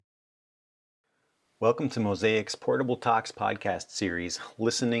Welcome to Mosaic's Portable Talks podcast series,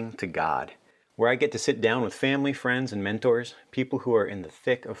 Listening to God, where I get to sit down with family, friends, and mentors, people who are in the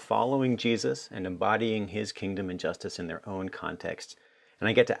thick of following Jesus and embodying His kingdom and justice in their own context. And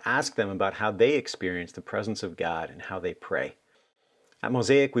I get to ask them about how they experience the presence of God and how they pray. At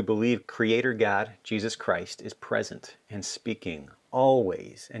Mosaic, we believe Creator God, Jesus Christ, is present and speaking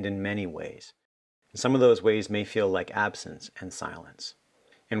always and in many ways. And some of those ways may feel like absence and silence.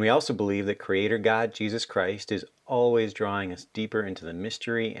 And we also believe that Creator God, Jesus Christ, is always drawing us deeper into the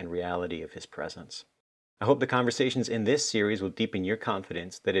mystery and reality of His presence. I hope the conversations in this series will deepen your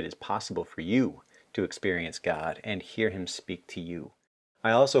confidence that it is possible for you to experience God and hear Him speak to you.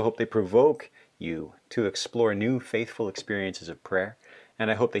 I also hope they provoke you to explore new faithful experiences of prayer, and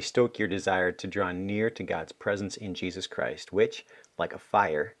I hope they stoke your desire to draw near to God's presence in Jesus Christ, which, like a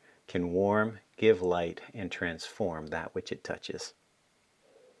fire, can warm, give light, and transform that which it touches.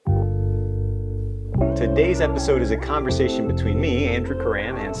 Today's episode is a conversation between me, Andrew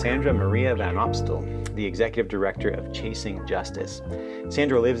Karam, and Sandra Maria Van Opstal, the Executive Director of Chasing Justice.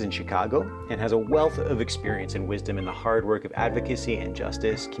 Sandra lives in Chicago and has a wealth of experience and wisdom in the hard work of advocacy and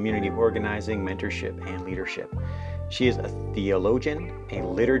justice, community organizing, mentorship, and leadership. She is a theologian, a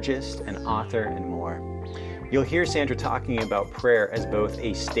liturgist, an author, and more. You'll hear Sandra talking about prayer as both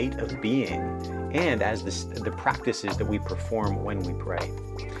a state of being and as the practices that we perform when we pray.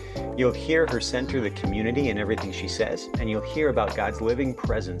 You'll hear her center the community in everything she says, and you'll hear about God's living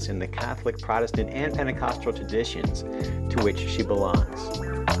presence in the Catholic, Protestant, and Pentecostal traditions to which she belongs.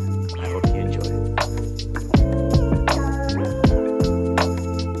 I hope you enjoy it.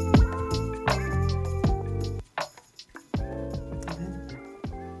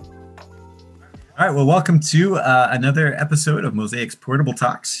 All right, well, welcome to another episode of Mosaic's Portable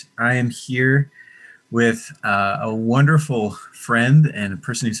Talks. I am here with a wonderful friend and a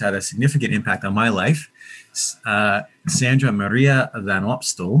person who's had a significant impact on my life, Sandra Maria Van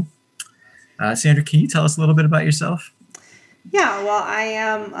Opstal. Sandra, can you tell us a little bit about yourself? Yeah, well, I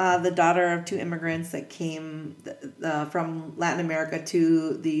am the daughter of two immigrants that came from Latin America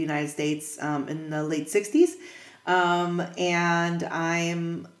to the United States in the late 60s. And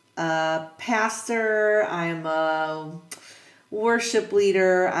I'm a pastor, I'm a worship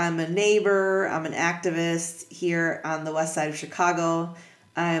leader, I'm a neighbor, I'm an activist here on the west side of Chicago.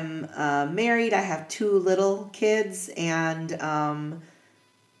 I'm married, I have two little kids, and yeah,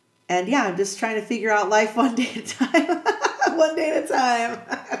 I'm just trying to figure out life one day at a time. One day at a time.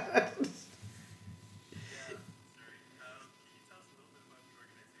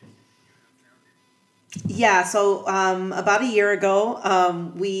 Yeah, so about a year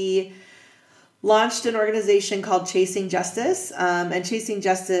ago, we launched an organization called Chasing Justice. And Chasing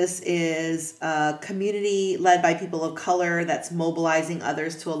Justice is a community led by people of color that's mobilizing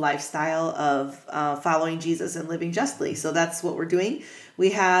others to a lifestyle of following Jesus and living justly. So that's what we're doing.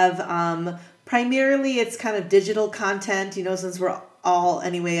 We have primarily it's kind of digital content, since we're all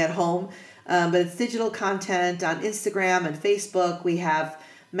anyway at home. But it's digital content on Instagram and Facebook. We have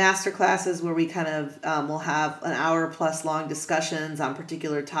master classes where we kind of will have an hour plus long discussions on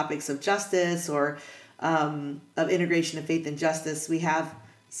particular topics of justice or of integration of faith and justice. We have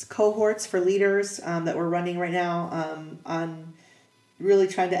cohorts for leaders that we're running right now on really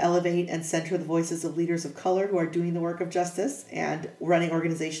trying to elevate and center the voices of leaders of color who are doing the work of justice and running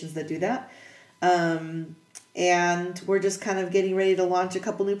organizations that do that. And we're just kind of getting ready to launch a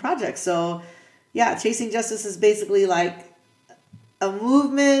couple new projects. So yeah, Chasing Justice is basically like a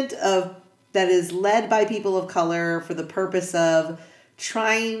movement that is led by people of color for the purpose of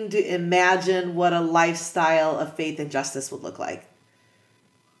trying to imagine what a lifestyle of faith and justice would look like.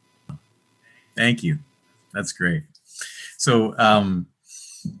 Thank you. That's great. So I'm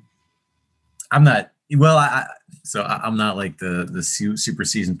not like the super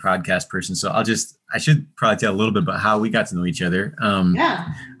seasoned podcast person. So I should probably tell a little bit about how we got to know each other.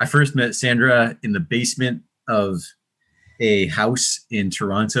 I first met Sandra in the basement of a house in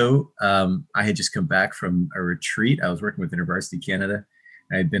Toronto. I had just come back from a retreat. I was working with InterVarsity Canada.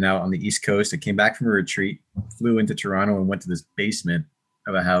 I had been out on the East Coast. I came back from a retreat, flew into Toronto, and went to this basement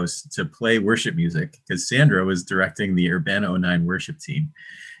of a house to play worship music because Sandra was directing the Urbana 09 worship team.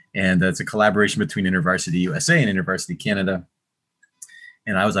 And it's a collaboration between InterVarsity USA and InterVarsity Canada.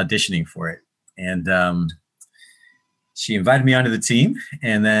 And I was auditioning for it. And she invited me onto the team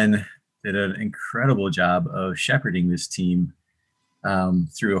and then did an incredible job of shepherding this team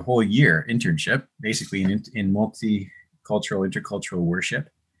through a whole year internship, basically in multicultural, intercultural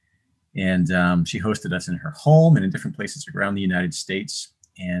worship. And she hosted us in her home and in different places around the United States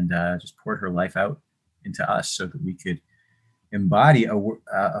and just poured her life out into us so that we could embody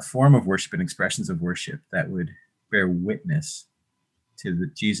a form of worship and expressions of worship that would bear witness to the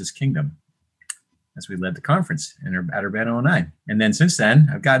Jesus kingdom as we led the conference at Urbana-09. And then since then,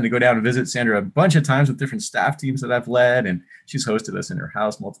 I've gotten to go down and visit Sandra a bunch of times with different staff teams that I've led, and she's hosted us in her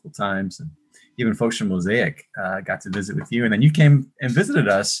house multiple times. And even folks from Mosaic got to visit with you. And then you came and visited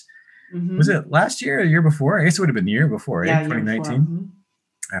us. Mm-hmm. Was it last year or the year before? I guess it would have been the year before, yeah, 2019, mm-hmm.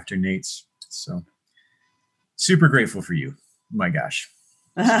 after Nate's. So super grateful for you. My gosh.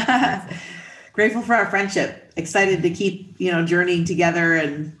 Grateful for our friendship. Excited to keep, journeying together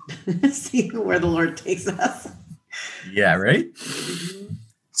and seeing where the Lord takes us. Yeah, right?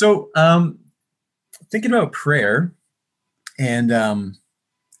 So thinking about prayer and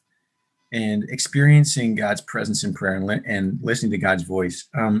experiencing God's presence in prayer and listening to God's voice.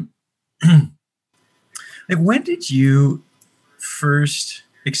 Like, when did you first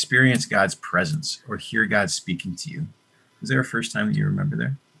experience God's presence or hear God speaking to you? Was there a first time that you remember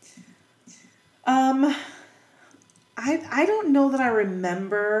there? I don't know that I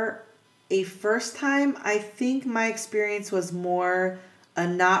remember a first time. I think my experience was more a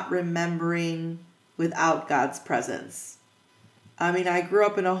not remembering without God's presence. I mean, I grew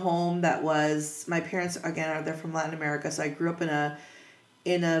up in a home that was, my parents, again, they're from Latin America. So I grew up in a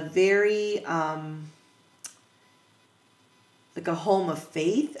very, like a home of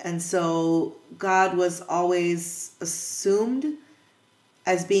faith. And so God was always assumed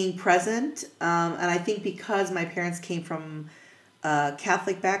as being present. And I think because my parents came from a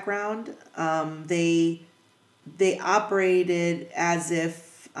Catholic background, they operated as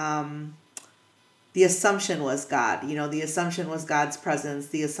if the assumption was God. The assumption was God's presence.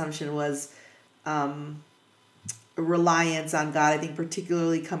 The assumption was reliance on God. I think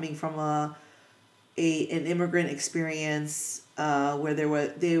particularly coming from an immigrant experience where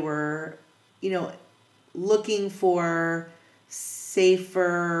they were looking for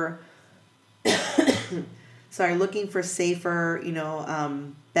safer,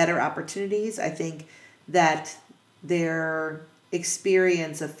 better opportunities. I think that their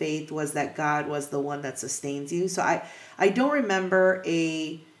experience of faith was that God was the one that sustains you. So I don't remember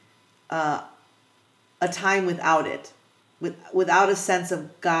a time without it, without a sense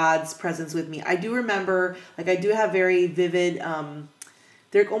of God's presence with me. I do remember, I do have very vivid,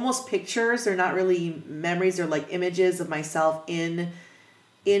 they're almost pictures. They're not really memories. They're like images of myself in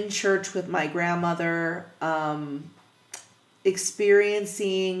church with my grandmother,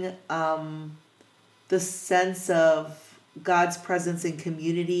 experiencing the sense of God's presence in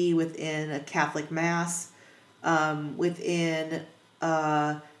community within a Catholic Mass, within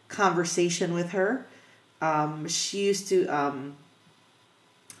a conversation with her. She used to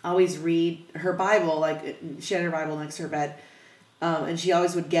always read her Bible, she had her Bible next to her bed. And she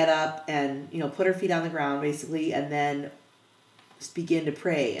always would get up and, put her feet on the ground basically, and then just begin to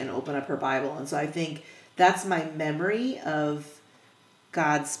pray and open up her Bible. And so I think that's my memory of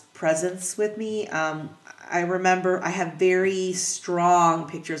God's presence with me. I remember I have very strong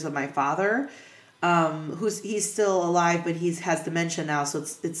pictures of my father, he's still alive, but he has dementia now. So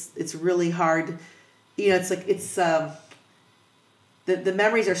it's really hard. The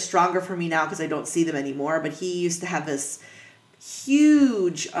memories are stronger for me now because I don't see them anymore. But he used to have this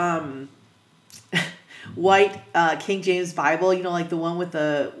huge white King James Bible, like the one with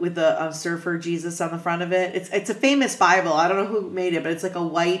the surfer Jesus on the front of it. It's a famous Bible. I don't know who made it, but it's like a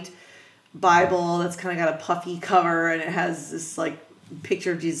white Bible that's kind of got a puffy cover, and it has this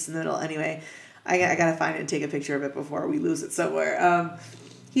picture of Jesus in the middle. Anyway, I gotta find it and take a picture of it before we lose it somewhere.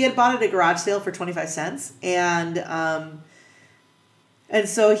 He had bought it at a garage sale for 25 cents, and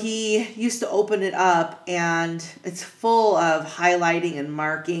so he used to open it up, and it's full of highlighting and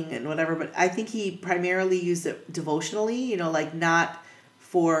marking and whatever, but I think he primarily used it devotionally, not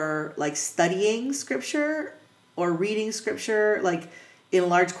for studying scripture or reading scripture in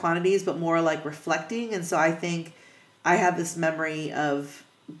large quantities, but more reflecting. And so I think I have this memory of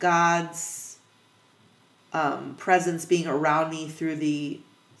God's presence being around me through the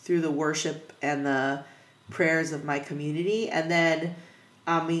worship and the prayers of my community. And then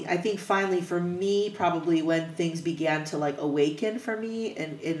I think finally for me, probably when things began to awaken for me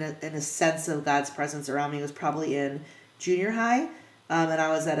in a sense of God's presence around me was probably in junior high. And I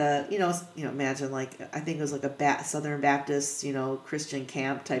was at a, imagine I think it was a Southern Baptist, Christian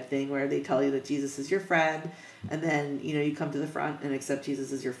camp type thing where they tell you that Jesus is your friend. And then, you come to the front and accept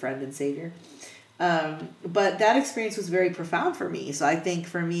Jesus as your friend and savior. But that experience was very profound for me. So I think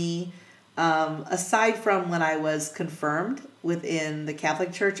for me, aside from when I was confirmed within the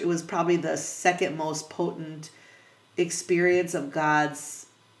Catholic Church, it was probably the second most potent experience of God's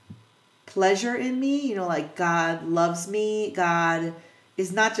pleasure in me, like God loves me. God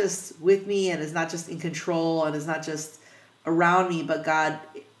is not just with me and is not just in control and is not just around me, but God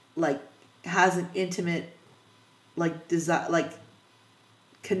like has an intimate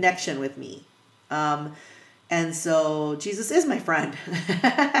connection with me. And so Jesus is my friend.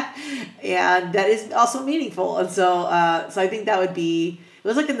 And that is also meaningful. And so I think that would be, it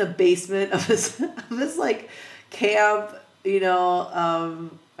was like in the basement of this like camp,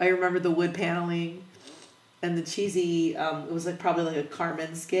 I remember the wood paneling and the cheesy, it was like probably like a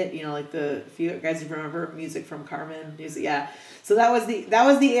Carmen skit, like if you guys remember music from Carmen music. Yeah. So that was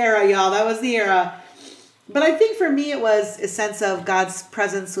the era, y'all. That was the era. But I think for me, it was a sense of God's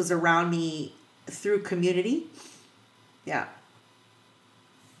presence was around me through community. Yeah.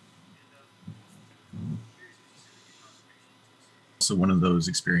 Also one of those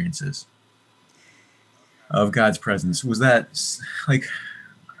experiences of God's presence. Was that like,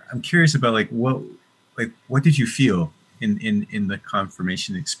 I'm curious about what did you feel in the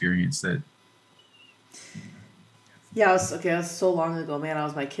confirmation experience that? Yeah, that was so long ago, man. I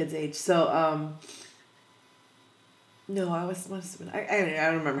was my kid's age. So, no, must have been, I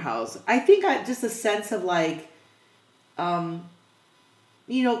don't remember how I was. I think just a sense of like, it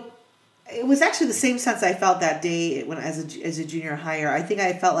was actually the same sense I felt that day when as a junior higher. I think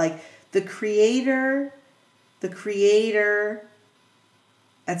I felt like the creator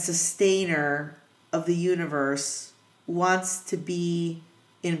and sustainer of the universe wants to be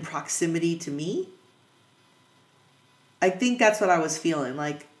in proximity to me. I think that's what I was feeling,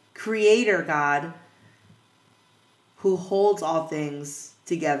 like creator God who holds all things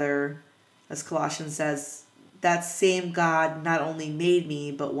together, as Colossians says, that same God not only made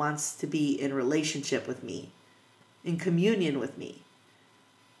me, but wants to be in relationship with me, in communion with me.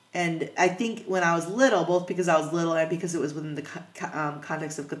 And I think when I was little, both because I was little and because it was within the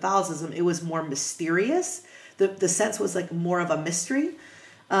context of Catholicism, it was more mysterious. The sense was like more of a mystery.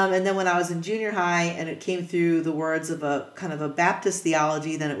 And then when I was in junior high and it came through the words of a kind of a Baptist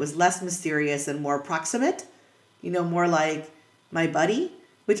theology, then it was less mysterious and more proximate, more like my buddy,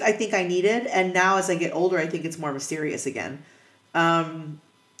 which I think I needed. And now as I get older, I think it's more mysterious again. But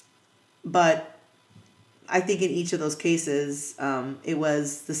I think in each of those cases, it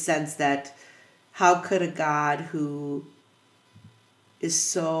was the sense that how could a God who is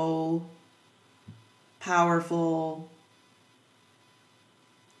so powerful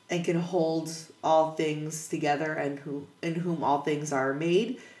and can hold all things together and in whom all things are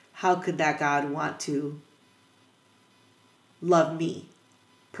made, how could that God want to love me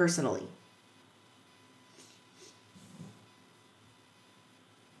personally?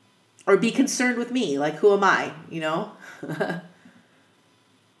 Or be concerned with me, like who am I,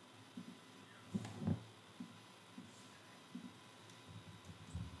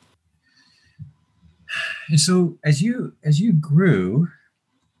 And so as you grew,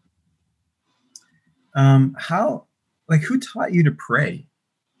 who taught you to pray?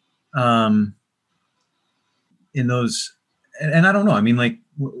 In those, and I don't know, I mean,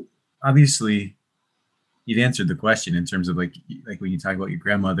 obviously you've answered the question in terms of like when you talk about your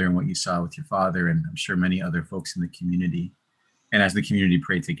grandmother and what you saw with your father, and I'm sure many other folks in the community, and as the community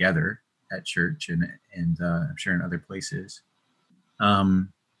prayed together at church and I'm sure in other places.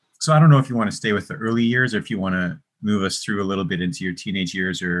 So I don't know if you want to stay with the early years or if you want to move us through a little bit into your teenage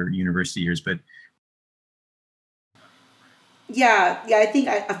years or university years, but Yeah, I think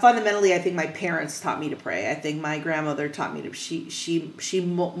fundamentally, I think my parents taught me to pray. I think my grandmother taught me to. She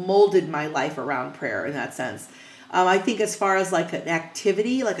molded my life around prayer in that sense. I think as far as like an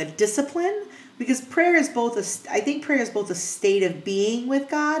activity, like a discipline, because prayer is both I think prayer is both a state of being with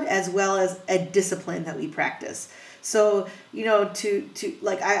God as well as a discipline that we practice. So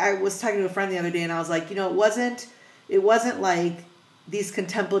I was talking to a friend the other day and I was like, it wasn't like these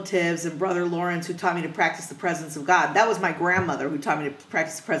contemplatives and Brother Lawrence who taught me to practice the presence of God. That was my grandmother who taught me to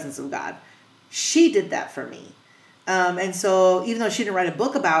practice the presence of God. She did that for me. And so even though she didn't write a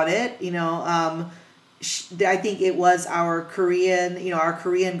book about it, I think it was our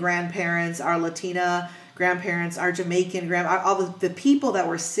Korean grandparents, our Latina grandparents, our Jamaican all the people that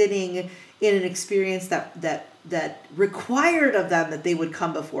were sitting in an experience that required of them that they would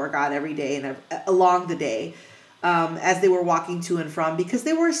come before God every day and along the day. As they were walking to and from, because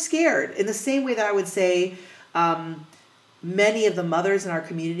they were scared. In the same way that I would say many of the mothers in our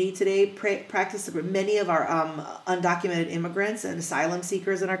community today practice, many of our undocumented immigrants and asylum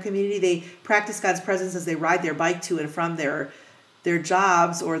seekers in our community, they practice God's presence as they ride their bike to and from their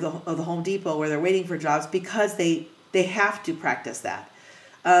jobs or the Home Depot where they're waiting for jobs, because they have to practice that.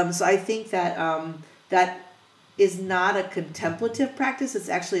 So I think that that is not a contemplative practice. It's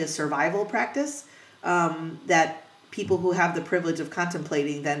actually a survival practice that people who have the privilege of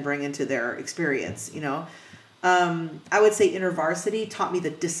contemplating then bring into their experience, you know. I would say InterVarsity taught me the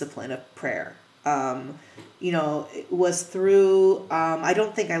discipline of prayer. You know, it was through, I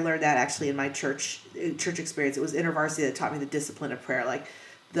don't think I learned that actually in my church experience. It was InterVarsity that taught me the discipline of prayer, like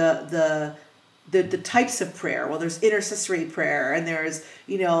the types of prayer. Well, there's intercessory prayer, and there's,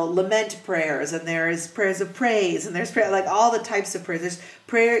 you know, lament prayers, and there's prayers of praise, and there's prayer, like all the types of prayers. There's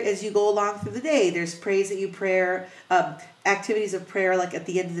prayer as you go along through the day. There's praise that you prayer, activities of prayer, like at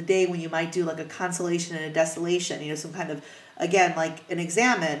the end of the day when you might do like a consolation and a desolation, you know, some kind of, again, like an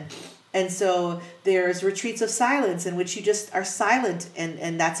examen. And so there's retreats of silence in which you just are silent,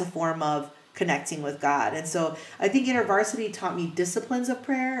 and that's a form of connecting with God. And so I think InterVarsity taught me disciplines of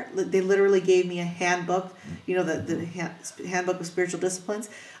prayer. They literally gave me a handbook, you know, the handbook of spiritual disciplines.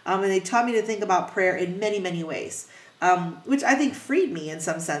 And they taught me to think about prayer in many, many ways, which I think freed me in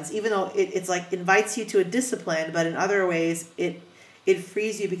some sense, even though it's like invites you to a discipline, but in other ways it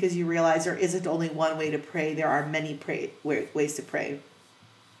frees you because you realize there isn't only one way to pray. There are many ways to pray,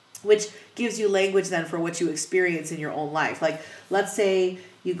 which gives you language then for what you experience in your own life. Like, let's say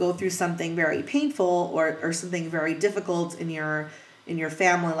you go through something very painful or something very difficult in your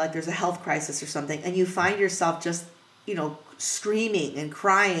family, like there's a health crisis or something, and you find yourself just, you know, screaming and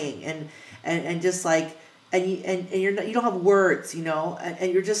crying and just like, and you don't have words, you know,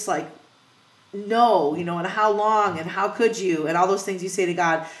 and you're just like, no, you know, and how long and how could you, and all those things you say to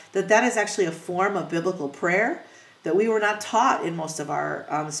God, that is actually a form of biblical prayer that we were not taught in most of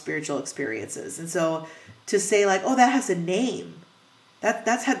our spiritual experiences. And so to say like, oh, that has a name, that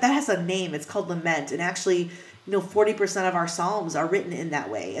has a name. It's called lament. And actually, you know, 40% of our Psalms are written in that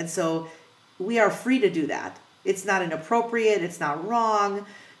way. And so we are free to do that. It's not inappropriate. It's not wrong,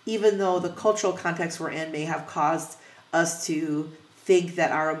 even though the cultural context we're in may have caused us to think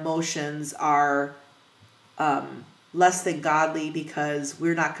that our emotions are less than godly because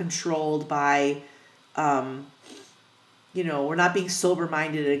we're not controlled by, you know, we're not being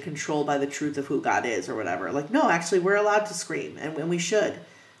sober-minded and controlled by the truth of who God is or whatever. Like, no, actually, we're allowed to scream, and we should.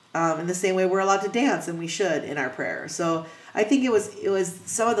 In the same way we're allowed to dance, and we should in our prayer. So I think it was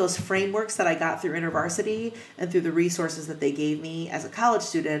some of those frameworks that I got through InterVarsity and through the resources that they gave me as a college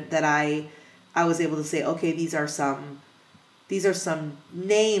student that I was able to say, okay, these are some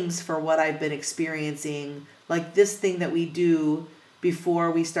names for what I've been experiencing, like this thing that we do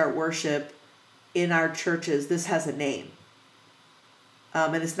before we start worship in our churches. This has a name.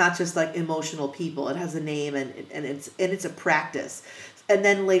 And it's not just like emotional people. It has a name, and it's a practice. And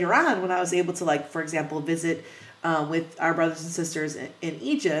then later on, when I was able to, like, for example, visit with our brothers and sisters in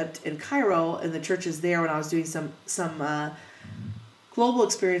Egypt, in Cairo, and the churches there, when I was doing some global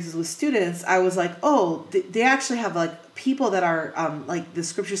experiences with students, I was like, oh, they actually have like people that are like the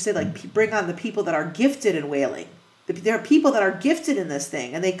scriptures say, like, bring on the people that are gifted in wailing. There are people that are gifted in this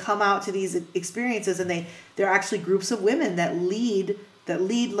thing, and they come out to these experiences, and they're actually groups of women that lead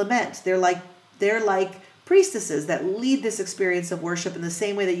lament. They're like priestesses that lead this experience of worship in the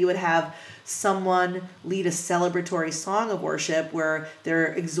same way that you would have someone lead a celebratory song of worship where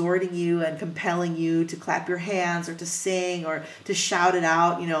they're exhorting you and compelling you to clap your hands or to sing or to shout it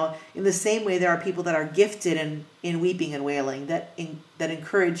out. You know, in the same way, there are people that are gifted in weeping and wailing that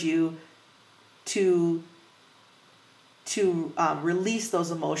encourage you to release those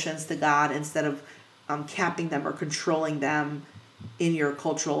emotions to God instead of capping them or controlling them in your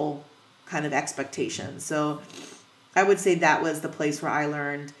cultural kind of expectations. So I would say that was the place where I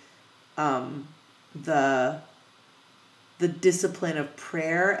learned the discipline of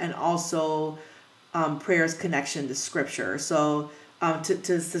prayer, and also prayer's connection to scripture. So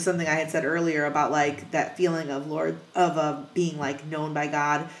to something I had said earlier about like that feeling of being like known by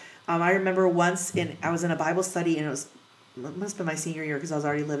God. I remember once I was in a Bible study, and it must have been my senior year because I was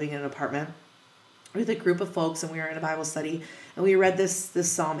already living in an apartment with a group of folks, and we were in a Bible study, and we read this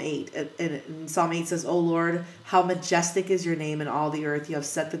Psalm 8, and Psalm 8 says, "O Lord, how majestic is your name in all the earth. You have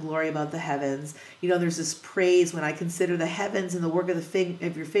set the glory above the heavens." You know, there's this praise when I consider the heavens and the work of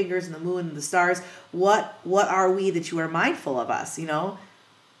of your fingers, and the moon and the stars. What are we that you are mindful of us? You know,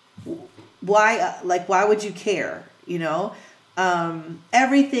 why would you care? You know,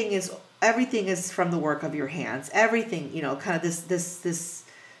 everything is from the work of your hands. Everything, you know, kind of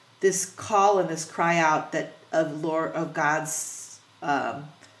this call and this cry out of God's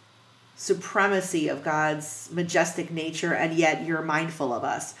supremacy, of God's majestic nature, and yet you're mindful of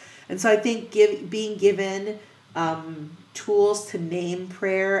us. And so I think being given tools to name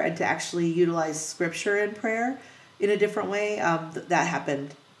prayer and to actually utilize scripture in prayer in a different way, that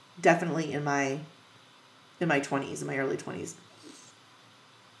happened definitely in my in my 20s, in my early 20s.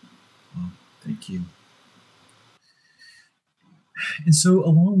 Well, thank you. And so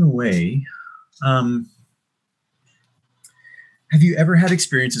along the way, have you ever had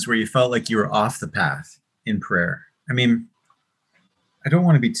experiences where you felt like you were off the path in prayer? I mean, I don't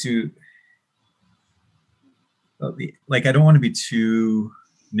want to be too, I don't want to be too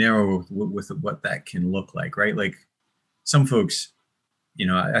narrow with what that can look like, right? Like some folks,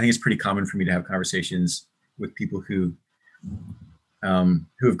 I think it's pretty common for me to have conversations with people who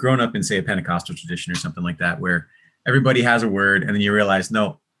have grown up in, say, a Pentecostal tradition or something like that, where everybody has a word, and then you realize,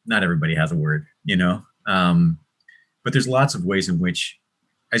 no, not everybody has a word, but there's lots of ways in which,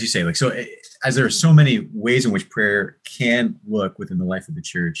 as you say, as there are so many ways in which prayer can look within the life of the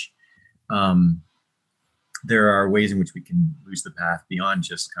church, there are ways in which we can lose the path beyond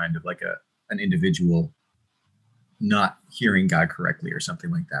just kind of like an individual not hearing God correctly or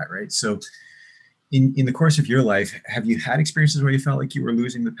something like that, right? So in the course of your life, have you had experiences where you felt like you were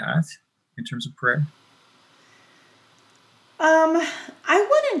losing the path in terms of prayer? I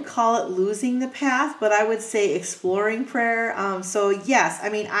wouldn't call it losing the path, but I would say exploring prayer. So yes, I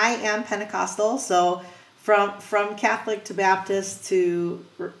mean, I am Pentecostal. So from Catholic to Baptist to,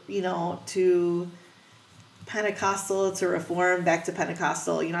 to Pentecostal to Reformed, back to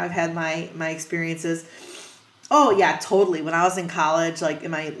Pentecostal, I've had my experiences. Oh yeah, totally. When I was in college, like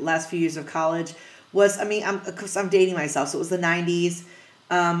in my last few years of college I'm dating myself. So it was the 90s.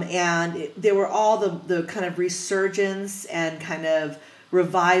 There were all the kind of resurgence and kind of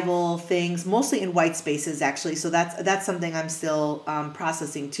revival things, mostly in white spaces, actually. So that's something I'm still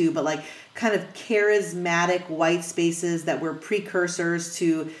processing too. But like kind of charismatic white spaces that were precursors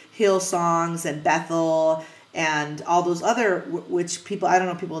to Hillsongs and Bethel and all those other, which people, I don't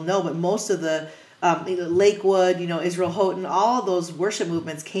know if people know, but most of the Lakewood, Israel Houghton, all of those worship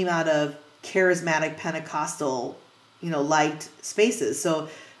movements came out of charismatic Pentecostal light spaces. So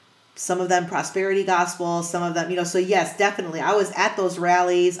some of them prosperity gospel, some of them, so yes, definitely. I was at those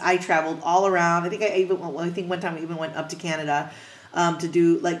rallies. I traveled all around. I think one time we even went up to Canada to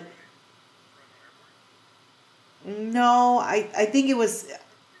do no, I think it was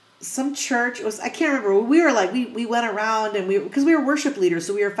some church. I can't remember. We were we went around and because we were worship leaders.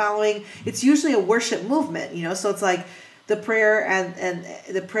 So we were following, it's usually a worship movement, so it's like the prayer and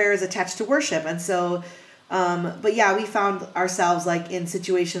the prayer is attached to worship. And so, but yeah, we found ourselves in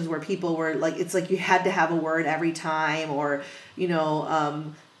situations where people were it's like you had to have a word every time, or,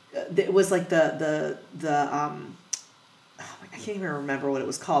 it was I can't even remember what it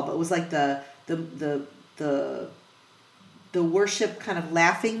was called, but it was like the worship kind of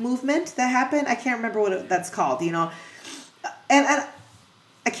laughing movement that happened. I can't remember what that's called, and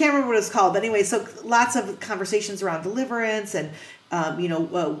I can't remember what it's called, but anyway, so lots of conversations around deliverance and,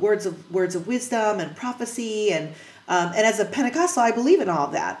 words of wisdom and prophecy. And as a Pentecostal, I believe in all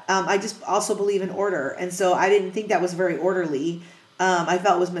of that. I just also believe in order. And so I didn't think that was very orderly. I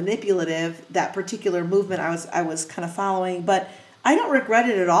felt it was manipulative, that particular movement I was kind of following, but I don't regret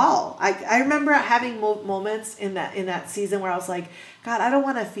it at all. I remember having moments in that season where I was like, God, I don't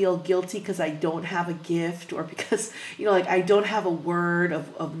want to feel guilty because I don't have a gift, or because, I don't have a word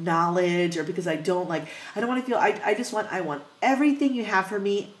of knowledge, or because I don't want to feel, I want everything you have for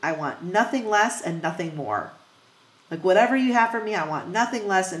me. I want nothing less and nothing more. Whatever you have for me, I want nothing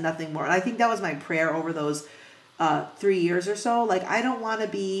less and nothing more. And I think that was my prayer over those 3 years or so. I don't want to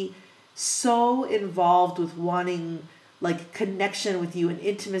be so involved with wanting connection with you and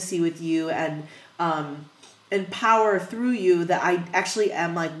intimacy with you and power through you that I actually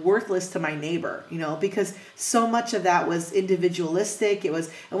am worthless to my neighbor, because so much of that was individualistic. And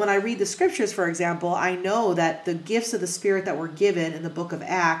when I read the scriptures, for example, I know that the gifts of the Spirit that were given in the book of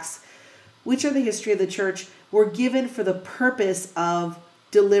Acts, which are the history of the church, were given for the purpose of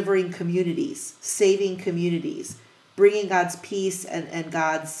delivering communities, saving communities, bringing God's peace and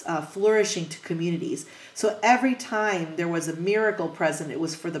God's flourishing to communities. So every time there was a miracle present, it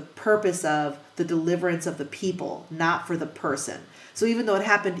was for the purpose of the deliverance of the people, not for the person. So even though it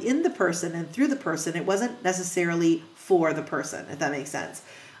happened in the person and through the person, it wasn't necessarily for the person, if that makes sense.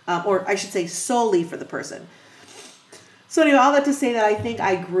 Or I should say solely for the person. So anyway, all that to say that I think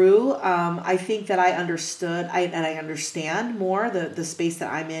I grew. I think that I understood and I understand more the space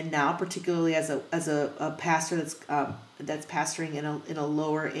that I'm in now, particularly as a pastor that's pastoring in a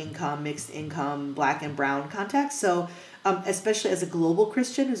lower income, mixed income, Black and brown context. So especially as a global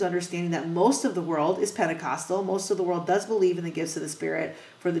Christian who's understanding that most of the world is Pentecostal, most of the world does believe in the gifts of the Spirit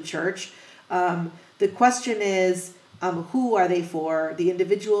for the church. The question is, who are they for, the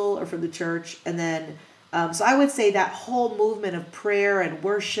individual or for the church? And then so I would say that whole movement of prayer and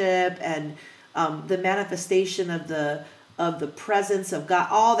worship and the manifestation of the presence of God,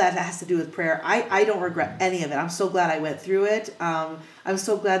 all that has to do with prayer. I don't regret any of it. I'm so glad I went through it. I'm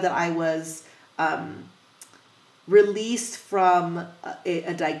so glad that I was released from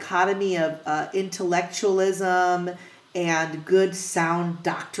a dichotomy of intellectualism and good sound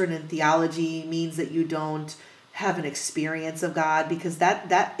doctrine and theology means that you don't have an experience of God, because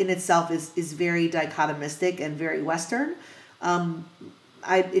that in itself is very dichotomistic and very Western.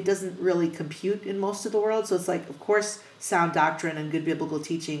 It doesn't really compute in most of the world. So it's like, of course, sound doctrine and good biblical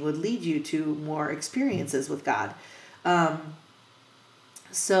teaching would lead you to more experiences with God.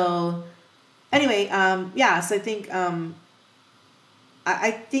 So anyway, so I think,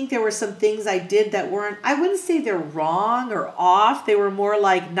 I think there were some things I did that weren't, I wouldn't say they're wrong or off. They were more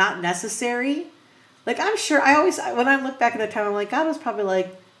like not necessary. Like, I'm sure when I look back at the time, I'm like, God was probably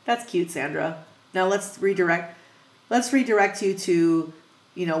like, that's cute, Sandra. Now let's redirect you to,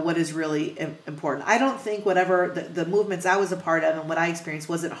 what is really important. I don't think whatever the movements I was a part of and what I experienced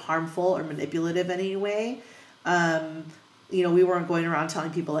wasn't harmful or manipulative in any way. We weren't going around telling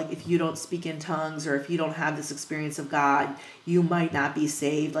people, like, if you don't speak in tongues or if you don't have this experience of God, you might not be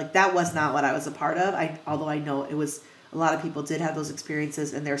saved. Like, that was not what I was a part of. Although I know it was, a lot of people did have those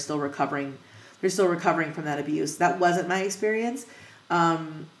experiences and they're still recovering. They're still recovering from that abuse. That wasn't my experience.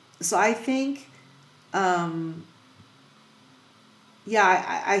 So I think, I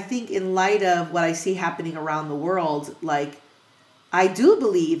think in light of what I see happening around the world, like, I do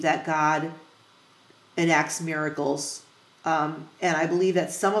believe that God enacts miracles. And I believe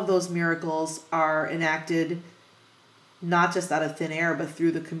that some of those miracles are enacted not just out of thin air, but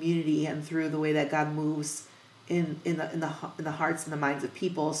through the community and through the way that God moves in the hearts and the minds of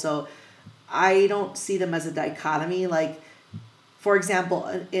people. So I don't see them as a dichotomy. Like, for example,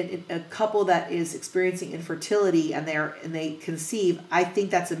 a couple that is experiencing infertility and they conceive, I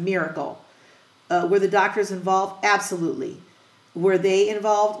think that's a miracle. Were the doctors involved? Absolutely. Were they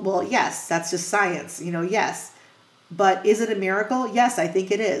involved? Well, yes, that's just science, yes. But is it a miracle? Yes, I think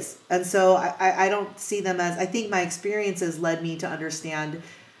it is. And so I don't see them as, I think my experiences led me to understand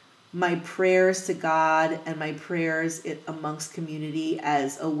my prayers to God and my prayers amongst community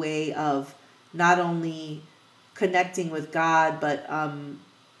as a way of not only connecting with God, but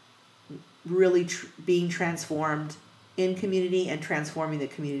really being transformed in community and transforming the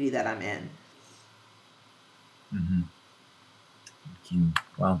community that I'm in. Mm-hmm. Thank you.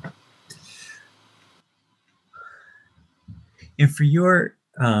 Wow. And for your,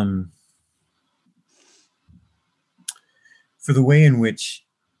 for the way in which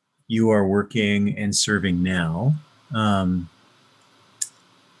you are working and serving now, do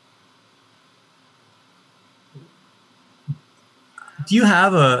you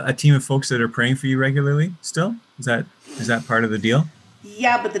have a team of folks that are praying for you regularly still? Is that part of the deal?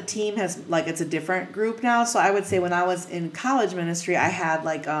 Yeah, but the team has, like, it's a different group now. So I would say when I was in college ministry, I had,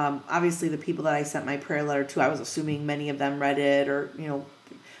 like, obviously the people that I sent my prayer letter to, I was assuming many of them read it or,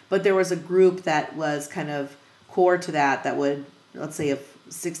 but there was a group that was kind of core to that would, let's say, of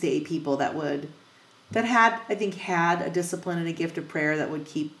 6 to 8 people that had a discipline and a gift of prayer that would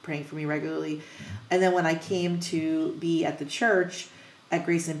keep praying for me regularly. And then when I came to be at the church at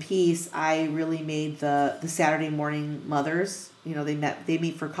Grace and Peace, I really made the Saturday morning mothers. They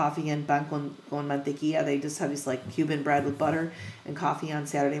meet for coffee and pan con mantequilla. They just have this, like, Cuban bread with butter and coffee on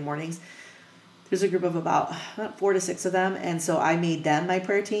Saturday mornings. There's a group of about 4 to 6 of them. And so I made them my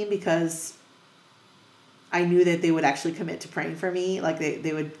prayer team because I knew that they would actually commit to praying for me. Like,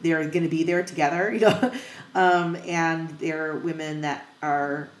 they're going to be there together, and they're women that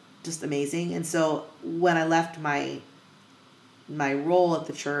are just amazing. And so when I left my role at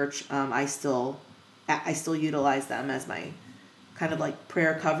the church, I still utilize them as my kind of like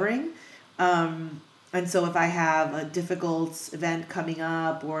prayer covering. And so if I have a difficult event coming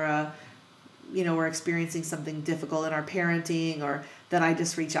up or we're experiencing something difficult in our parenting, or then I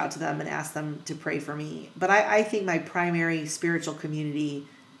just reach out to them and ask them to pray for me. But I think my primary spiritual community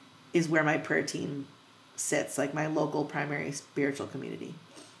is where my prayer team sits, like my local primary spiritual community.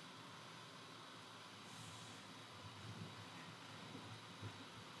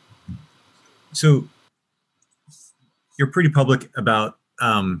 So you're pretty public about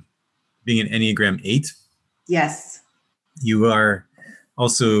being an Enneagram 8. Yes. You are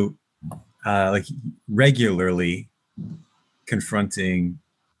also regularly confronting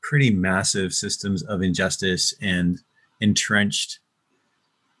pretty massive systems of injustice and entrenched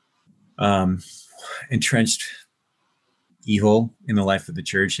evil in the life of the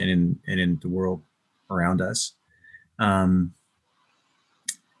church and in the world around us. And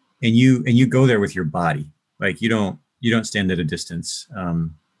you go there with your body. Like, you don't stand at a distance.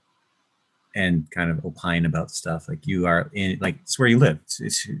 and kind of opine about stuff. Like you are in, like it's where you live.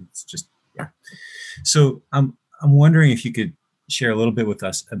 It's just, yeah. So I'm wondering if you could share a little bit with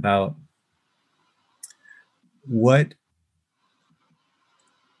us about what,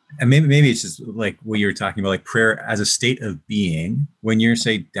 and maybe it's just like what you were talking about, like prayer as a state of being when you're,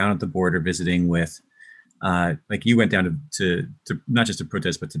 say, down at the border visiting with, like you went down to not just to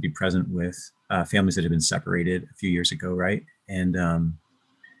protest, but to be present with families that have been separated a few years ago, right? And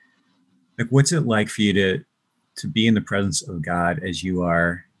like, what's it like for you to be in the presence of God as you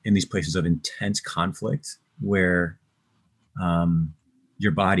are in these places of intense conflict, where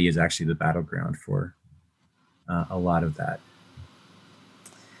your body is actually the battleground for a lot of that?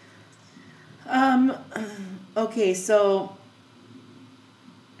 Okay, so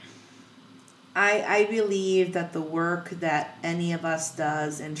I believe that the work that any of us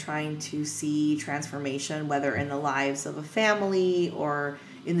does in trying to see transformation, whether in the lives of a family or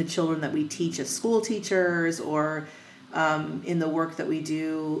in the children that we teach as school teachers, or in the work that we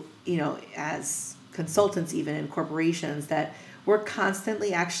do, as consultants, even in corporations, that we're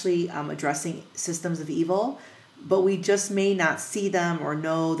constantly actually addressing systems of evil, but we just may not see them or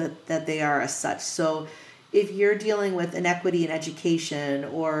know that they are as such. So if you're dealing with inequity in education,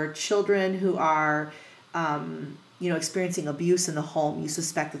 or children who are, experiencing abuse in the home, you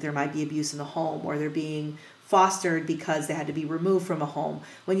suspect that there might be abuse in the home, or they're being fostered because they had to be removed from a home.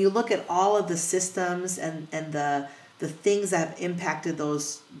 When you look at all of the systems and the things that have impacted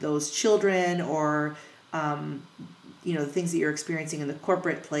those children, or the things that you're experiencing in the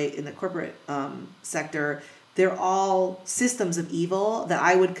corporate sector, they're all systems of evil that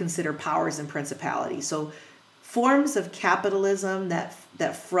I would consider powers and principalities. So forms of capitalism that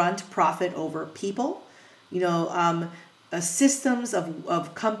front profit over people, systems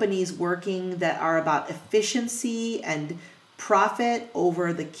of companies working that are about efficiency and profit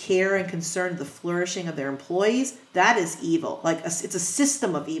over the care and concern of the flourishing of their employees, that is evil. It's a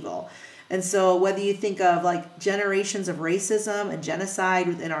system of evil. And so whether you think of like generations of racism and genocide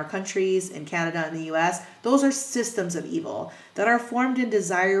within our countries, in Canada and the US, those are systems of evil that are formed in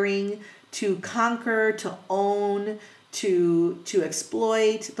desiring to conquer, to own, to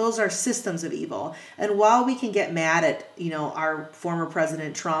exploit. Those are systems of evil. And while we can get mad at, our former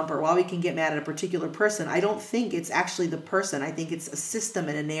President Trump, or while we can get mad at a particular person, I don't think it's actually the person. I think it's a system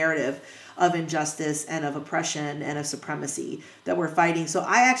and a narrative of injustice and of oppression and of supremacy that we're fighting. So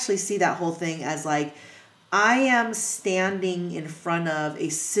I actually see that whole thing as like, I am standing in front of a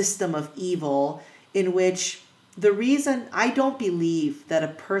system of evil in which the reason I don't believe that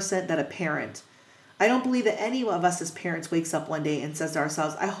a parent, I don't believe that any of us as parents wakes up one day and says to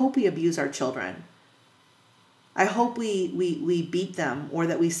ourselves, I hope we abuse our children. I hope we beat them, or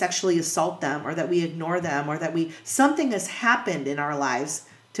that we sexually assault them, or that we ignore them, or that something has happened in our lives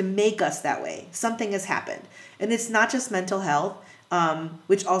to make us that way. Something has happened. And it's not just mental health,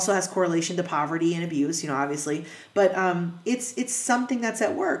 which also has correlation to poverty and abuse, obviously, but it's something that's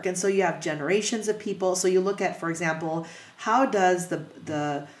at work. And so you have generations of people. So you look at, for example, how does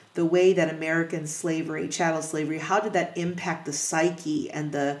the way that American slavery, chattel slavery, how did that impact the psyche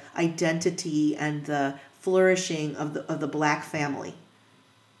and the identity and the flourishing of the Black family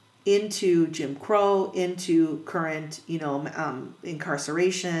into Jim Crow, into current,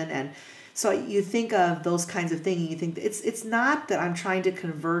 incarceration? And so you think of those kinds of things, and you think it's not that I'm trying to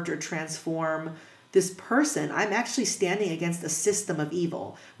convert or transform this person. I'm actually standing against a system of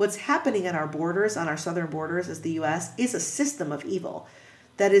evil. What's happening at our borders, on our southern borders as the U.S., is a system of evil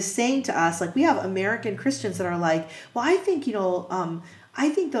that is saying to us, like, we have American Christians that are like, well, I think, I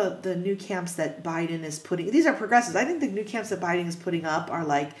think the new camps that Biden is putting, these are progressives, I think the new camps that Biden is putting up are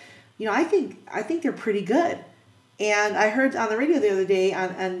like, I think they're pretty good. And I heard on the radio the other day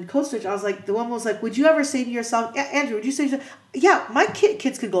on Code Switch, I was like, the woman was like, would you ever say to yourself, Andrew, would you say to yourself, yeah, my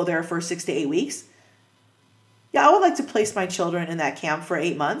kids could go there for 6 to 8 weeks. Yeah, I would like to place my children in that camp for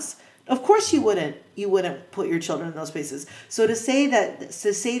 8 months. Of course you wouldn't put your children in those places. So to say that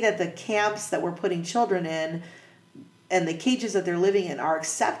the camps that we're putting children in and the cages that they're living in are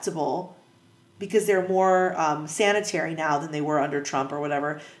acceptable because they're more sanitary now than they were under Trump or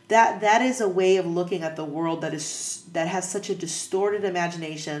whatever, that is a way of looking at the world that has such a distorted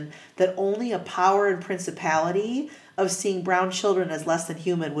imagination that only a power and principality of seeing brown children as less than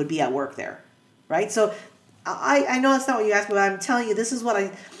human would be at work there, right? So I know that's not what you asked, but I'm telling you, this is what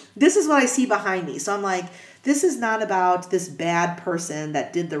I see behind me. So I'm like, this is not about this bad person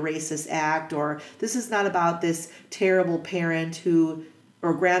that did the racist act, or this is not about this terrible parent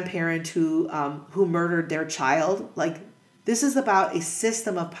or grandparent who murdered their child. Like, this is about a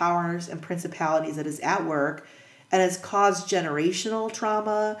system of powers and principalities that is at work, and has caused generational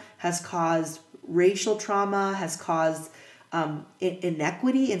trauma, has caused racial trauma, has caused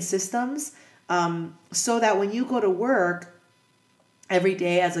inequity in systems, so that when you go to work every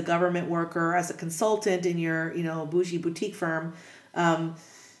day as a government worker, as a consultant in your, bougie boutique firm,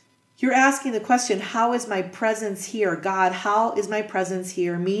 you're asking the question, how is my presence here? God, how is my presence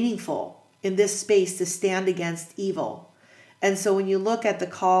here meaningful in this space to stand against evil? And so when you look at the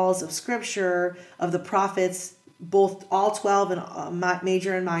calls of Scripture, of the prophets, both all 12 and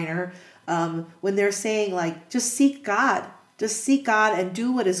major and minor, when they're saying like, just seek God and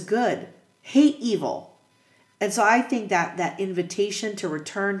do what is good, hate evil. And so I think that invitation to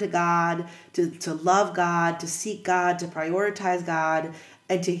return to God, to love God, to seek God, to prioritize God,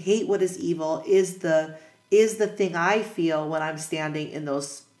 and to hate what is evil is the thing I feel when I'm standing in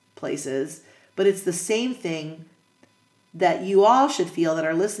those places. But it's the same thing that you all should feel that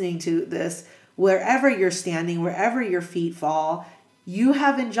are listening to this. Wherever you're standing, wherever your feet fall, you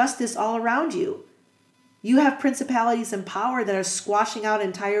have injustice all around you. You have principalities and power that are squashing out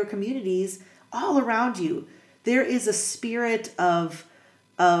entire communities all around you. There is a spirit of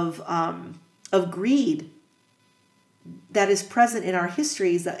greed that is present in our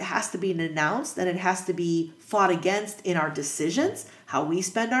histories that has to be denounced, and it has to be fought against in our decisions, how we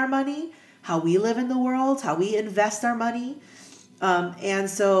spend our money, how we live in the world, how we invest our money. And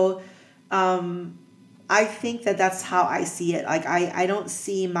so I think that's how I see it. Like I don't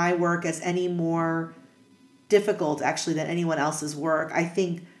see my work as any more difficult actually than anyone else's work. I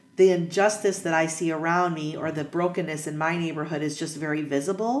think the injustice that I see around me or the brokenness in my neighborhood is just very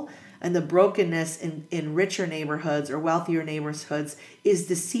visible. And the brokenness in richer neighborhoods or wealthier neighborhoods is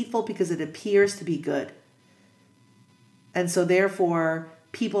deceitful because it appears to be good. And so therefore,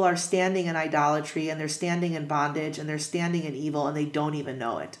 people are standing in idolatry, and they're standing in bondage, and they're standing in evil, and they don't even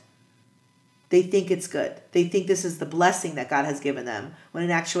know it. They think it's good. They think this is the blessing that God has given them, when in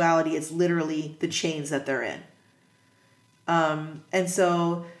actuality, it's literally the chains that they're in. And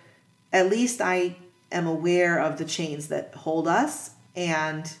so at least I am aware of the chains that hold us,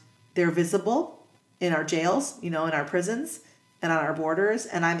 and they're visible in our jails, in our prisons and on our borders.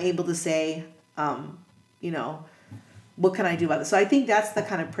 And I'm able to say, what can I do about this? So I think that's the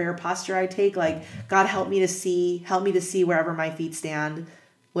kind of prayer posture I take. Like, God, help me to see wherever my feet stand,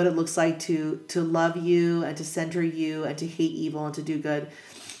 what it looks like to love you and to center you and to hate evil and to do good.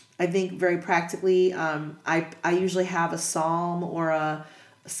 I think very practically, I usually have a psalm or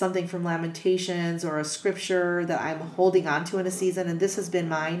something from Lamentations or a scripture that I'm holding on to in a season. And this has been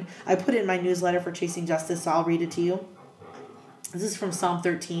mine. I put it in my newsletter for Chasing Justice, so I'll read it to you. This is from Psalm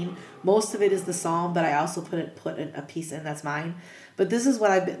 13. Most of it is the psalm, but I also put a piece in that's mine. But this is what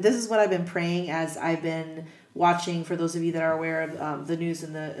I've been praying as I've been watching. For those of you that are aware of the news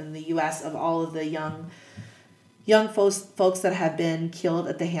in the U.S. of all of the young folks that have been killed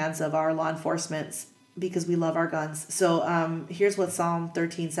at the hands of our law enforcement because we love our guns. So here's what Psalm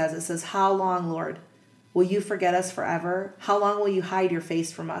 13 says. It says, "How long, Lord, will you forget us forever? How long will you hide your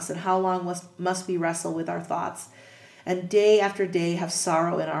face from us? And how long must we wrestle with our thoughts? And day after day have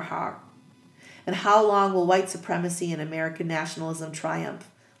sorrow in our heart? And how long will white supremacy and American nationalism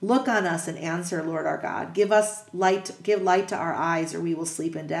triumph? Look on us and answer, Lord our God. Give light to our eyes, or we will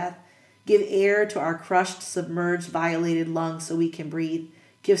sleep in death. Give air to our crushed, submerged, violated lungs so we can breathe.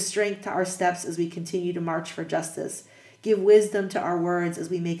 Give strength to our steps as we continue to march for justice. Give wisdom to our words as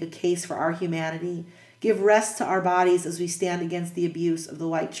we make a case for our humanity. Give rest to our bodies as we stand against the abuse of the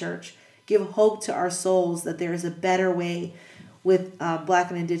white church. Give hope to our souls that there is a better way with Black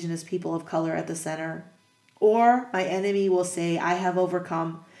and Indigenous people of color at the center. Or my enemy will say, I have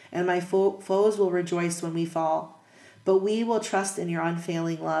overcome, and my foes will rejoice when we fall. But we will trust in your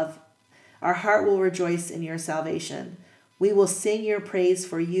unfailing love. Our heart will rejoice in your salvation. We will sing your praise,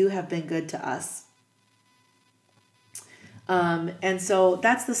 for you have been good to us." And so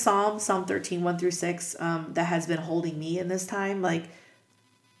that's the Psalm 13, 1-6, that has been holding me in this time. Like,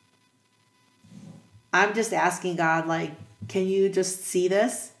 I'm just asking God, like, can you just see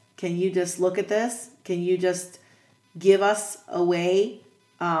this? Can you just look at this? Can you just give us a way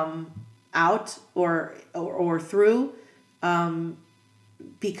out or through?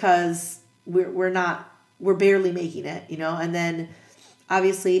 Because we're barely making it, And then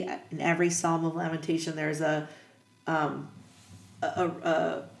obviously in every Psalm of Lamentation, there's a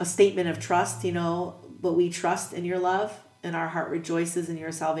statement of trust, but we trust in your love, and our heart rejoices in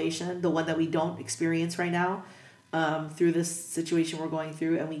your salvation, the one that we don't experience right now through this situation we're going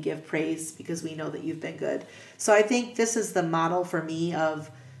through, and we give praise because we know that you've been good. So I think this is the model for me of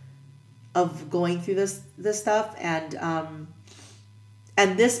going through this stuff, and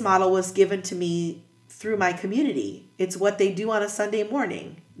this model was given to me through my community. It's what they do on a Sunday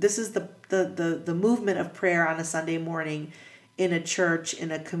morning. This is the movement of prayer on a Sunday morning in a church,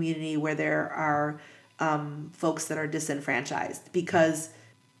 in a community where there are folks that are disenfranchised, because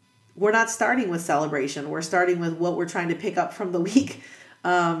we're not starting with celebration. We're starting with what we're trying to pick up from the week,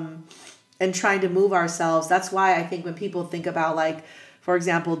 and trying to move ourselves. That's why I think when people think about, like, for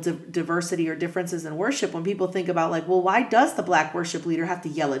example, diversity or differences in worship, when people think about, like, well, why does the Black worship leader have to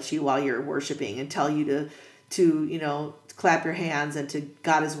yell at you while you're worshiping and tell you to clap your hands and to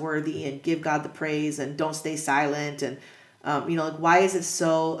God is worthy and give God the praise and don't stay silent, and like, why is it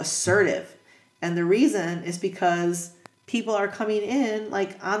so assertive? And the reason is because people are coming in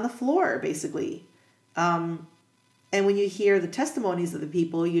like on the floor, basically. And when you hear the testimonies of the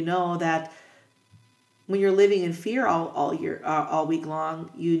people, you know that when you're living in fear all week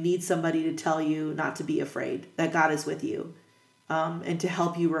long, you need somebody to tell you not to be afraid, that God is with you, and to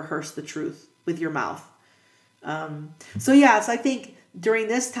help you rehearse the truth with your mouth. So I think during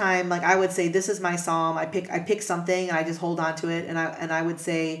this time, like, I would say this is my psalm. I pick something and I just hold on to it, and I would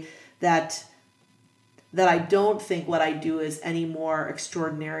say that I don't think what I do is any more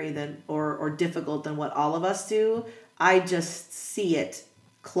extraordinary than or difficult than what all of us do. I just see it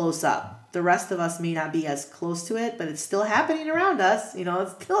close up. The rest of us may not be as close to it, but it's still happening around us.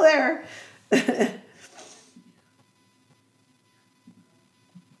 It's still there.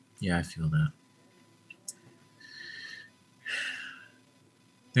 Yeah, I feel that.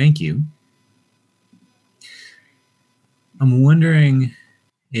 Thank you. I'm wondering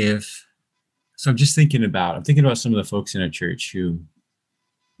I'm thinking about some of the folks in our church who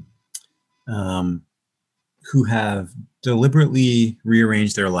have deliberately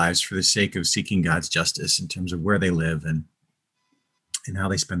rearranged their lives for the sake of seeking God's justice in terms of where they live and how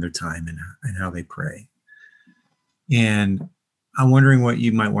they spend their time and how they pray. And I'm wondering what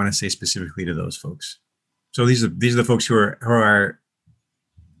you might want to say specifically to those folks. So these are the folks who are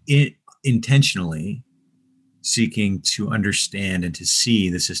intentionally seeking to understand and to see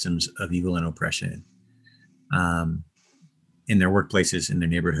the systems of evil and oppression in their workplaces, in their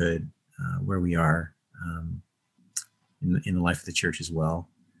neighborhood, where we are, in the life of the church as well.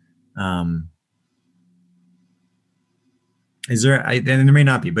 Is there, and there may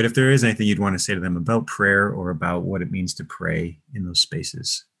not be, but if there is anything you'd want to say to them about prayer or about what it means to pray in those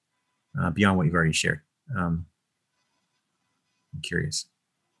spaces, beyond what you've already shared, I'm curious.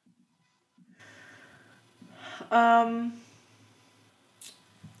 I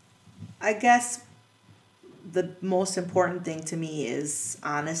guess the most important thing to me is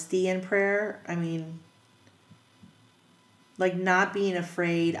honesty in prayer. I mean, like, not being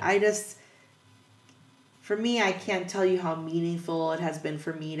afraid. For me, I can't tell you how meaningful it has been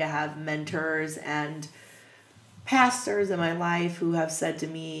for me to have mentors and pastors in my life who have said to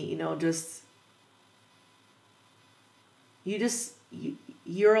me,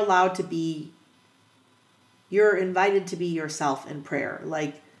 you're allowed to be, you're invited to be yourself in prayer.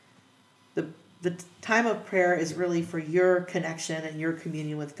 Like, the time of prayer is really for your connection and your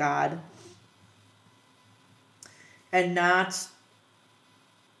communion with God, and not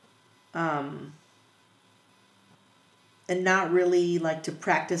really like to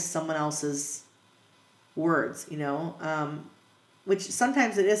practice someone else's words, which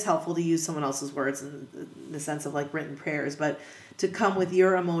sometimes it is helpful to use someone else's words in the sense of like written prayers, but to come with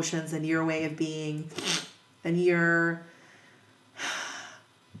your emotions and your way of being and your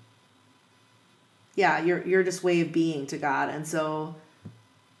just way of being to God. And so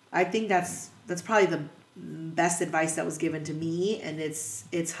I think that's probably the best advice that was given to me, and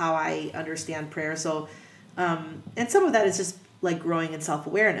it's how I understand prayer. So and some of that is just like growing in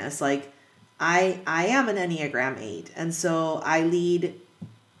self-awareness. Like, I am an Enneagram 8, and so I lead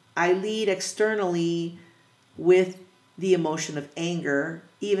externally with the emotion of anger,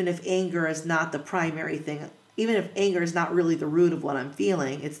 even if anger is not the primary thing. Even if anger is not really the root of what I'm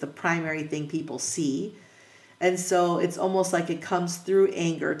feeling, it's the primary thing people see. And so it's almost like it comes through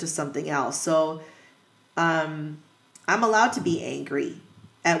anger to something else. So I'm allowed to be angry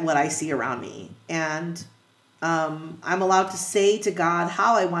at what I see around me. And I'm allowed to say to God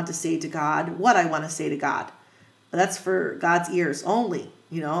how I want to say to God, what I want to say to God. That's for God's ears only,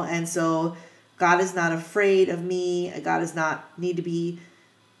 And so God is not afraid of me. God does not need me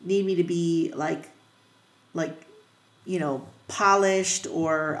to be like polished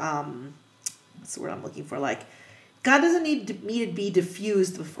or what's the word I'm looking for? Like, God doesn't need me to be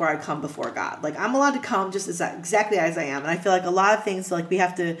diffused before I come before God. Like, I'm allowed to come just exactly as I am. And I feel like a lot of things, like, we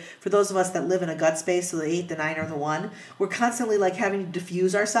have to, for those of us that live in a gut space, so the 8, the 9, or the 1, we're constantly like having to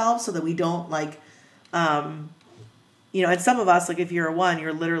diffuse ourselves so that we don't and some of us, like if you're a 1,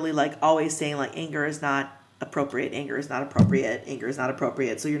 you're literally like always saying like anger is not appropriate, anger is not appropriate, anger is not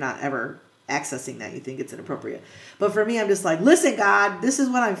appropriate. So you're not ever accessing that. You think it's inappropriate. But for me, I'm just like, listen, God, this is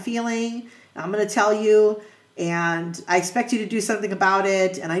what I'm feeling. I'm going to tell you, and I expect you to do something about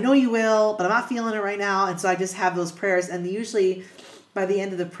it. And I know you will, but I'm not feeling it right now. And so I just have those prayers. And usually by the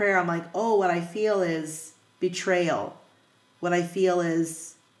end of the prayer, I'm like, oh, what I feel is betrayal. What I feel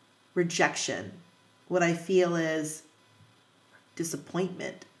is rejection. What I feel is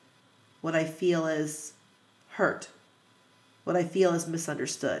disappointment. What I feel is hurt. What I feel is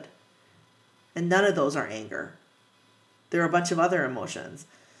misunderstood. And none of those are anger. There are a bunch of other emotions.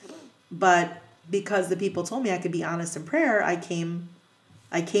 But because the people told me I could be honest in prayer, I came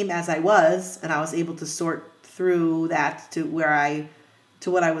as I was, and I was able to sort through that to what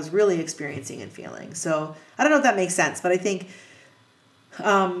I was really experiencing and feeling. So I don't know if that makes sense, but I think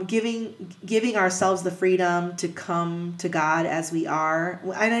giving ourselves the freedom to come to God as we are.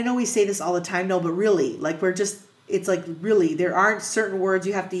 And I know we say this all the time, no, but really, like it's like really, there aren't certain words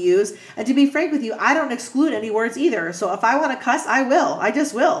you have to use. And to be frank with you, I don't exclude any words either. So if I want to cuss, I will. I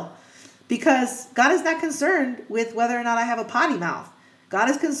just will. Because God is not concerned with whether or not I have a potty mouth. God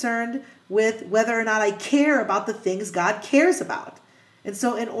is concerned with whether or not I care about the things God cares about. And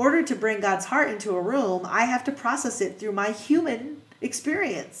so in order to bring God's heart into a room, I have to process it through my human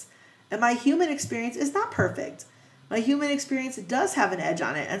experience. And my human experience is not perfect. My human experience does have an edge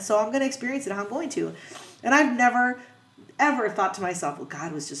on it. And so I'm going to experience it how I'm going to. And I've never, ever thought to myself, well,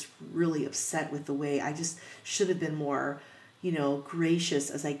 God was just really upset with the way I just should have been more,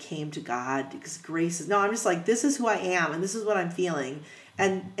 gracious as I came to God. Because grace is, no, I'm just like, this is who I am and this is what I'm feeling.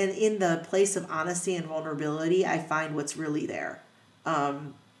 And in the place of honesty and vulnerability, I find what's really there.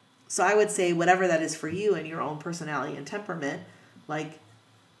 So I would say whatever that is for you and your own personality and temperament, like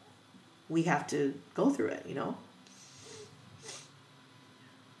we have to go through it,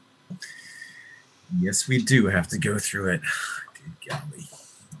 Yes, we do have to go through it. Good golly.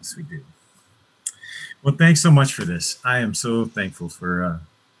 Yes, we do. Well, thanks so much for this. I am so thankful for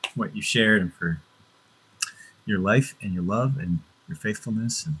what you shared and for your life and your love and your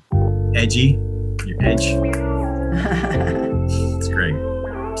faithfulness and your edge. It's great.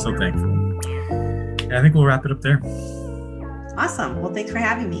 I'm so thankful. And I think we'll wrap it up there. Awesome. Well, thanks for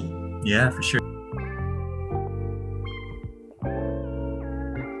having me. Yeah, for sure.